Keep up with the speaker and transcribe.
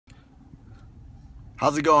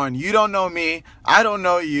How's it going? You don't know me. I don't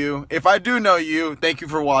know you. If I do know you, thank you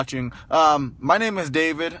for watching. My name is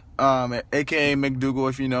David, aka McDougal,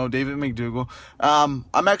 if you know, David McDougal.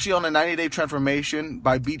 I'm actually on a 90-day transformation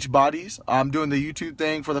by Beachbodies. I'm doing the YouTube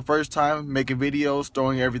thing for the first time, making videos,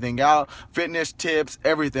 throwing everything out, fitness tips,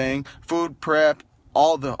 everything, food prep,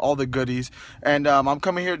 all the goodies. And I'm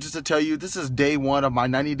coming here just to tell you this is day one of my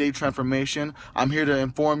 90-day transformation. I'm here to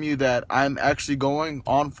inform you that I'm actually going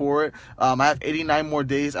on for it. I have 89 more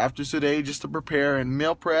days after today just to prepare and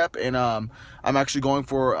meal prep, and I'm actually going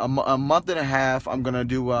for a month and a half. I'm gonna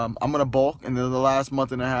do I'm gonna bulk, and then the last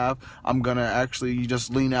month and a half I'm gonna actually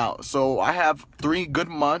just lean out. So I have 3 good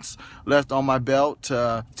months left on my belt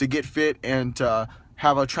to get fit and to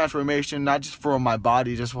have a transformation, not just for my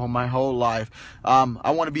body, just for my whole life. I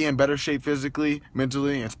want to be in better shape physically,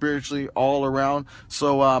 mentally, and spiritually, all around.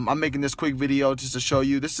 So I'm making this quick video just to show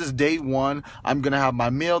you. This is day one. I'm going to have my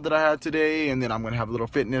meal that I had today, and then I'm going to have a little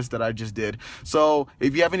fitness that I just did. So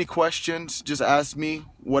if you have any questions, just ask me,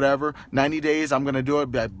 whatever. 90 days, I'm going to do it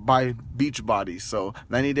by Beachbodies. So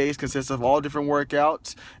 90 days consists of all different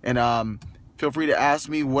workouts, and feel free to ask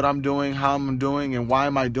me what I'm doing, how I'm doing, and why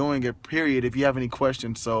am I doing it, period, if you have any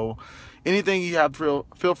questions. So anything you have,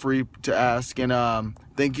 feel free to ask. And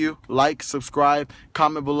thank you. Like, subscribe,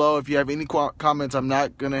 comment below. If you have any comments, I'm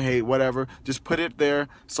not going to hate, whatever. Just put it there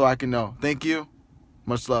so I can know. Thank you.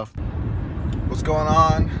 Much love. What's going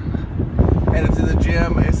on? Headed to the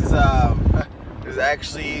gym. This is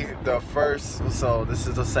actually the first, so this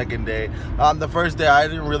is the second day. The first day I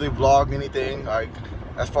didn't really vlog anything, like,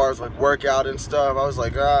 as far as like workout and stuff. I was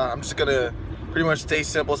like, I'm just gonna pretty much stay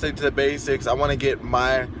simple, stay to the basics. I want to get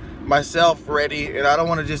myself ready, and I don't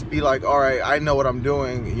want to just be like, all right, I know what I'm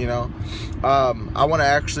doing, you know. I want to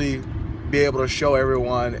actually be able to show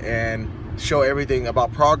everyone and show everything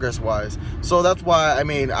about progress wise. So that's why, I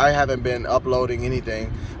mean, I haven't been uploading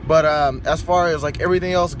anything. But as far as like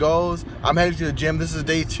everything else goes, I'm headed to the gym. This is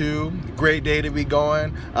day 2. Great day to be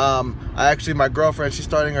going. My girlfriend, she's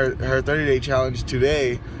starting her 30-day challenge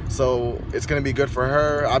today, so it's gonna be good for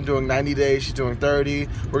her. I'm doing 90 days, she's doing 30.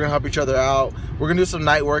 We're gonna help each other out. We're gonna do some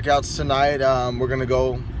night workouts tonight. We're gonna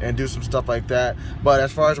go and do some stuff like that. But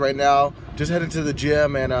as far as right now, just headed to the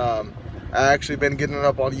gym, and I actually been getting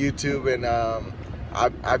up on YouTube, and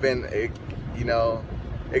I've been, you know,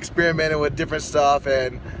 experimenting with different stuff,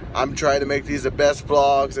 and I'm trying to make these the best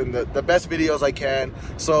vlogs and the best videos I can.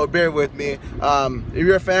 So bear with me. If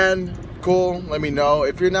you're a fan, cool, let me know.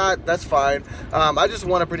 If you're not, that's fine. I just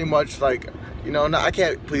want to pretty much, like, you know, I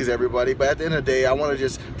can't please everybody, but at the end of the day, I want to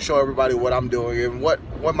just show everybody what I'm doing and what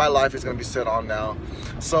my life is going to be set on now.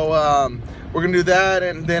 So we're gonna do that,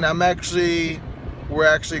 and then we're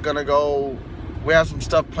actually gonna go. We have some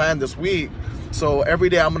stuff planned this week. So every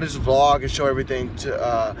day I'm gonna just vlog and show everything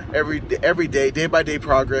to every day by day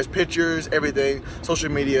progress, pictures, everything, social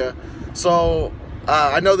media. So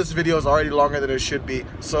I know this video is already longer than it should be.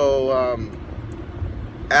 So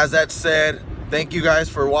as that said, thank you guys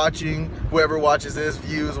for watching. Whoever watches this,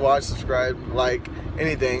 views, watch, subscribe, like,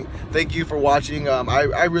 anything. Thank you for watching.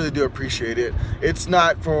 I really do appreciate it. It's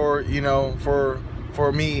not for, you know,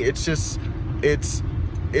 for me. It's just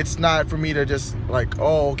it's not for me to just like,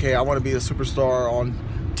 oh, okay, I want to be a superstar on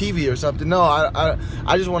TV or something. No,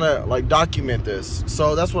 I just want to like document this.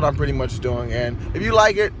 So that's what I'm pretty much doing. And if you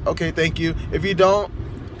like it, okay, thank you. If you don't,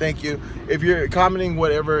 thank you. If you're commenting,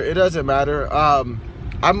 whatever, it doesn't matter. I'm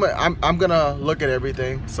gonna look at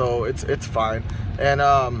everything, so it's fine. And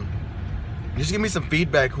just give me some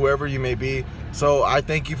feedback, whoever you may be. So I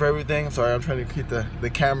thank you for everything. I'm sorry, I'm trying to keep the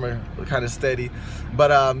camera kind of steady.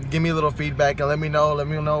 But give me a little feedback and let me know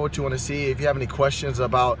what you want to see. If you have any questions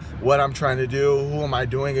about what I'm trying to do, who am I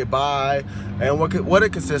doing it by, and what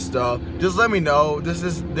it consists of, just let me know. This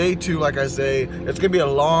is day 2, like I say. It's gonna be a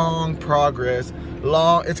long progress.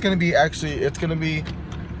 It's gonna be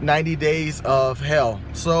 90 days of hell.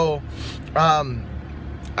 So I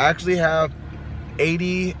actually have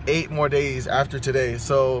 88 more days after today.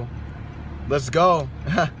 So let's go.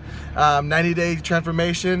 90-day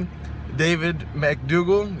transformation. David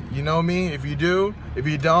McDougal, you know me. If you do, if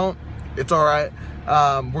you don't, it's all right.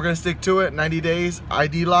 We're gonna stick to it. 90 days,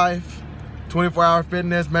 ID Life, 24-hour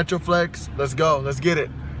fitness, Metroflex. Let's go. Let's get it.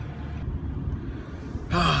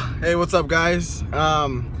 Hey, what's up, guys?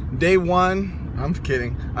 Day 1. I'm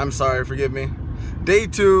kidding. I'm sorry. Forgive me. Day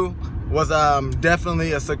 2 was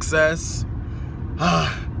definitely a success.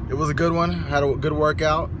 It was a good one. Had a good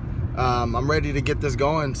workout. I'm ready to get this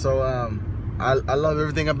going. So I love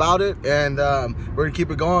everything about it, and we're gonna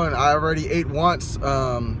keep it going. I already ate once.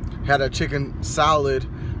 Had a chicken salad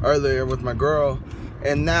earlier with my girl,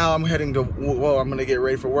 and now I'm heading to, well, I'm gonna get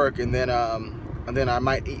ready for work, and then and then I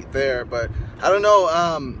might eat there. But I don't know.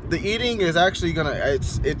 The eating is actually gonna.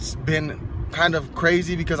 It's been kind of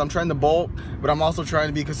crazy because I'm trying to bulk, but I'm also trying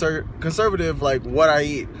to be conservative, like what I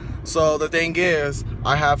eat. So the thing is,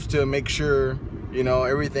 I have to make sure, you know,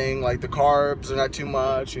 everything, like the carbs are not too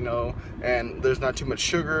much, you know, and there's not too much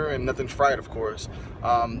sugar and nothing's fried, of course.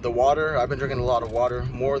 The water, I've been drinking a lot of water,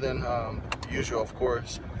 more than usual, of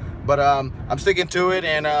course. But I'm sticking to it,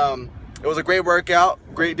 and it was a great workout,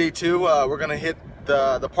 great day 2. We're gonna hit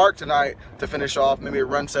the park tonight to finish off, maybe a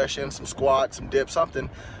run session, some squats, some dips, something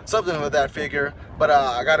with that figure. But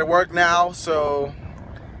I gotta work now, so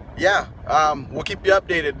yeah, we'll keep you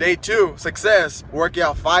updated. Day 2, success,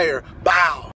 workout, fire, bow.